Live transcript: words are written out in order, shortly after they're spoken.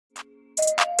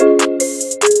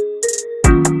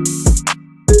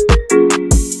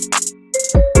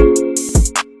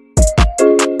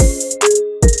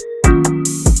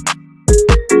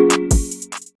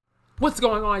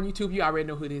going on, YouTube? You already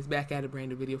know who it is. Back at a brand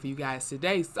new video for you guys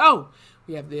today. So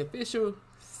we have the official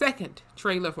second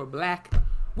trailer for Black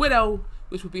Widow,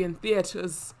 which will be in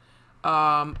theaters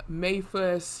May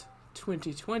 1st,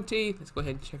 2020. Let's go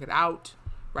ahead and check it out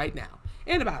right now.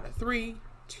 In about a 3,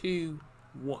 2,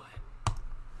 1.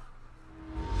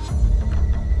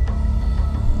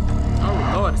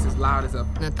 Oh Lord, this is loud as a...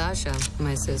 Natasha,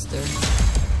 my sister.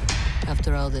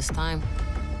 After all this time,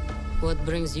 what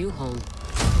brings you home?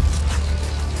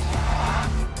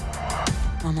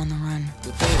 I'm on the run.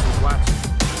 The fans is watching.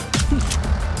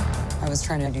 I was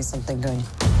trying to do something good.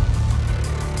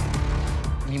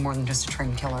 Be more than just a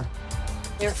trained killer.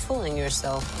 You're fooling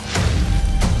yourself.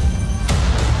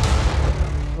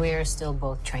 We're still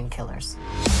both trained killers.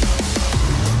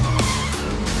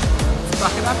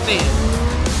 Fuck it up then.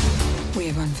 We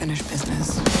have unfinished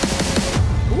business.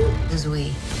 Ooh. Who's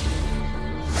we?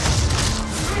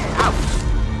 Ouch.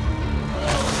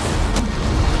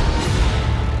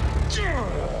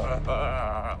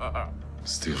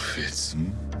 Still fits, hmm?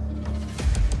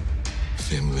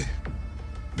 Family.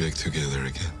 Back together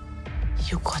again.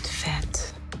 You got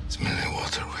fat. Smelling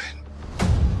water wet.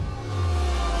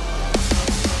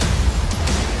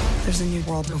 There's a new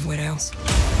world of widows.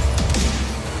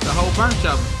 The whole bunch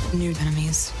of them. New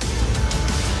enemies.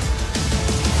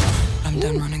 I'm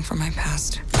done running from my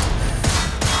past.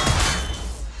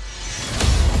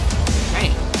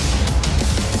 Dang.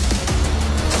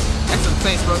 That's some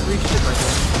Saints Row 3 shit right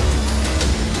there.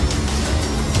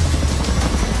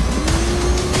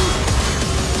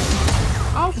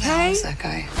 Okay. Who's that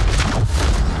guy?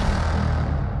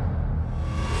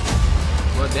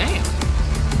 Well, damn.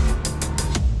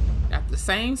 Got the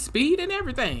same speed and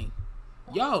everything.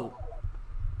 Yo,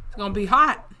 it's gonna be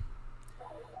hot.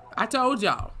 I told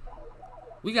y'all.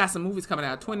 We got some movies coming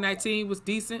out. 2019 was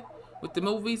decent with the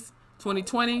movies.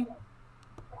 2020,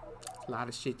 a lot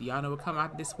of shit. Do y'all know what come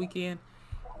out this weekend?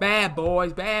 Bad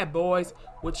Boys, Bad Boys.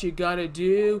 What you gonna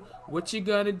do? What you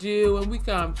gonna do? And we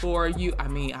come for you. I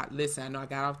mean, listen, I know I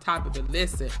got off topic, but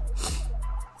listen.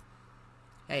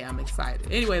 Hey, I'm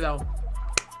excited. Anyway, though,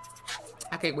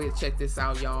 I can't wait to check this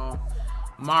out, y'all.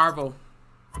 Marvel.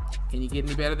 Can you get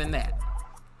any better than that?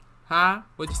 Huh?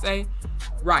 What'd you say?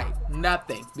 Right.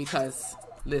 Nothing. Because,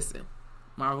 listen,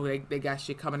 Marvel, they got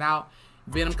shit coming out.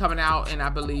 Venom coming out in, I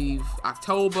believe,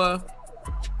 October.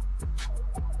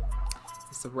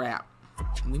 It's a wrap.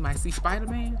 We might see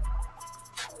Spider-Man.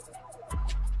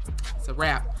 It's a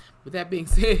wrap. With that being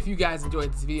said, if you guys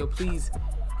enjoyed this video, please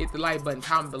hit the like button.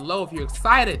 Comment below if you're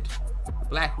excited for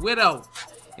Black Widow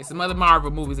and some other Marvel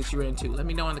movies that you're into. Let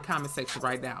me know in the comment section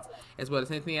right now. As well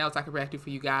as anything else I can react to for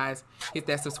you guys. Hit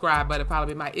that subscribe button. Follow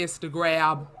me on my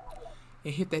Instagram.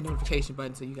 And hit that notification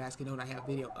button so you guys can know when I have a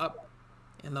video up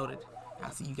and loaded.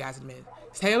 I'll see you guys in a minute.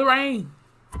 It's Taylor Rain.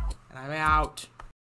 And I'm out.